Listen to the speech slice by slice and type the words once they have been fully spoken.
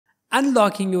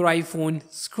Unlocking your iPhone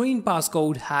screen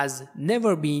passcode has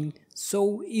never been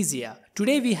so easier.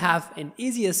 Today we have an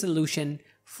easier solution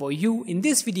for you. In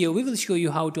this video we will show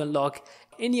you how to unlock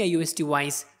any iOS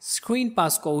device screen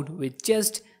passcode with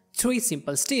just 3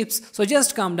 simple steps. So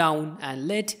just calm down and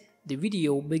let the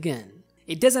video begin.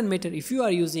 It doesn't matter if you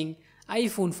are using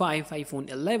iPhone 5, iPhone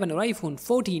 11 or iPhone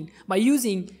 14. By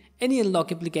using any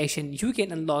unlock application, you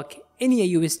can unlock any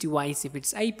iOS device. If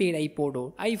it's iPad, iPod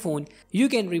or iPhone, you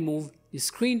can remove the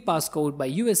screen passcode by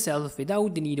yourself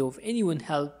without the need of anyone's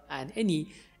help and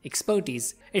any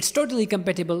expertise. It's totally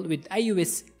compatible with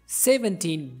iOS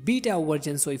 17 beta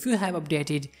version, so if you have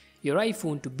updated your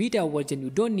iPhone to beta version, you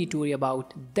don't need to worry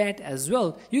about that as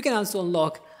well. You can also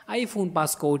unlock iPhone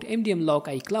passcode, MDM lock,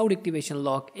 iCloud activation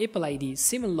lock, Apple ID,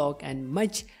 SIM unlock and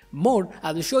much more.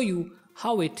 I will show you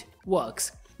how it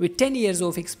works. With 10 years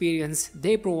of experience,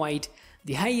 they provide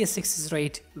the highest success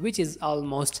rate, which is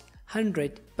almost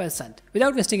 100%.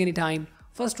 Without wasting any time,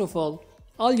 first of all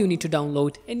you need to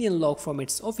download anyunluck from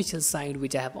its official site,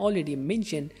 which I have already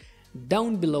mentioned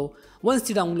down below. Once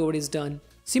the download is done,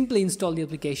 simply install the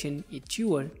application at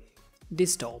your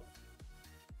desktop.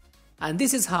 And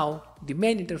this is how the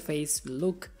main interface will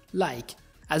look like.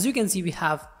 As you can see, we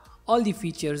have all the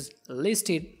features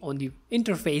listed on the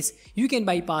interface. You can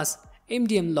bypass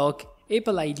MDM lock,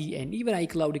 Apple ID and even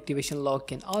iCloud activation lock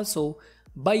can also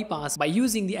bypass by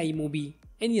using the iMovie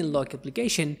anyunluck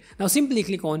application. Now simply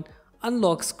click on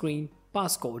unlock screen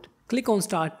passcode. Click on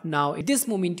start now. At this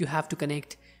moment you have to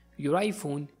connect your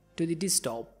iPhone to the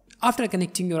desktop. After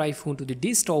connecting your iPhone to the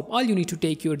desktop, all you need to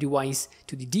take your device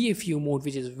to the DFU mode,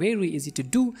 which is very easy to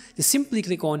do. Just simply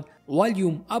click on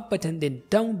volume up button, then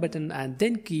down button and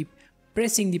then keep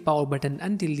pressing the power button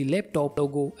until the laptop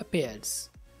logo appears.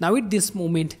 Now at this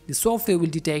moment, the software will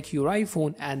detect your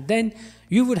iPhone and then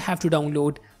you would have to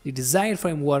download the desired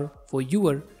firmware for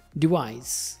your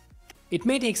device. It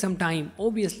may take some time,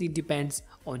 obviously it depends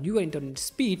on your internet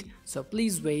speed, so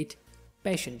please wait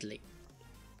patiently.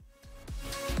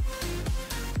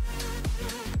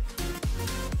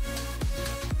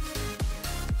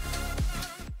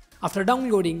 After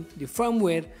downloading the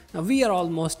firmware, now we are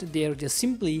almost there. Just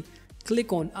simply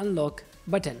click on unlock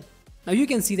button. Now you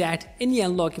can see that any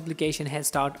unlock application has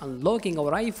started unlocking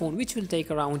our iPhone, which will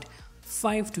take around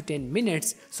 5 to 10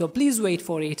 minutes. So please wait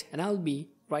for it and I'll be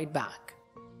right back.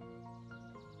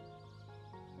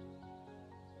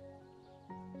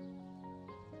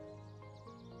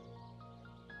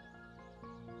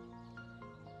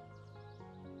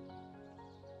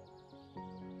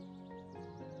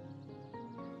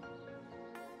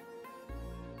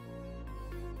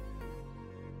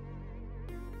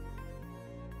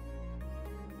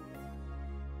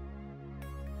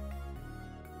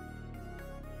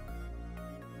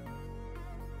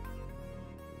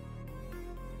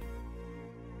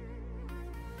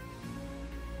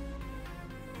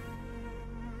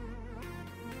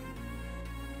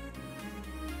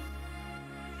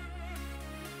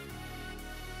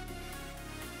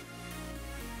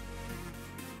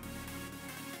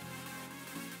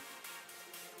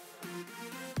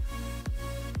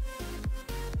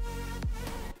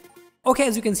 Okay,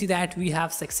 as you can see that we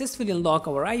have successfully unlocked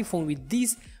our iPhone with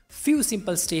these few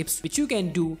simple steps, which you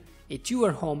can do at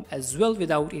your home as well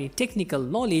without any technical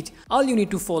knowledge. All you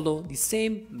need to follow the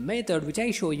same method which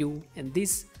I show you in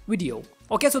this video.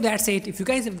 Okay, so that's it. If you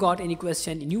guys have got any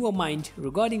question in your mind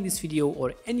regarding this video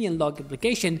or any unlock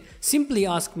application, simply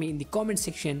ask me in the comment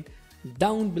section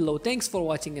down below. Thanks for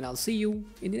watching and I'll see you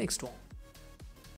in the next one.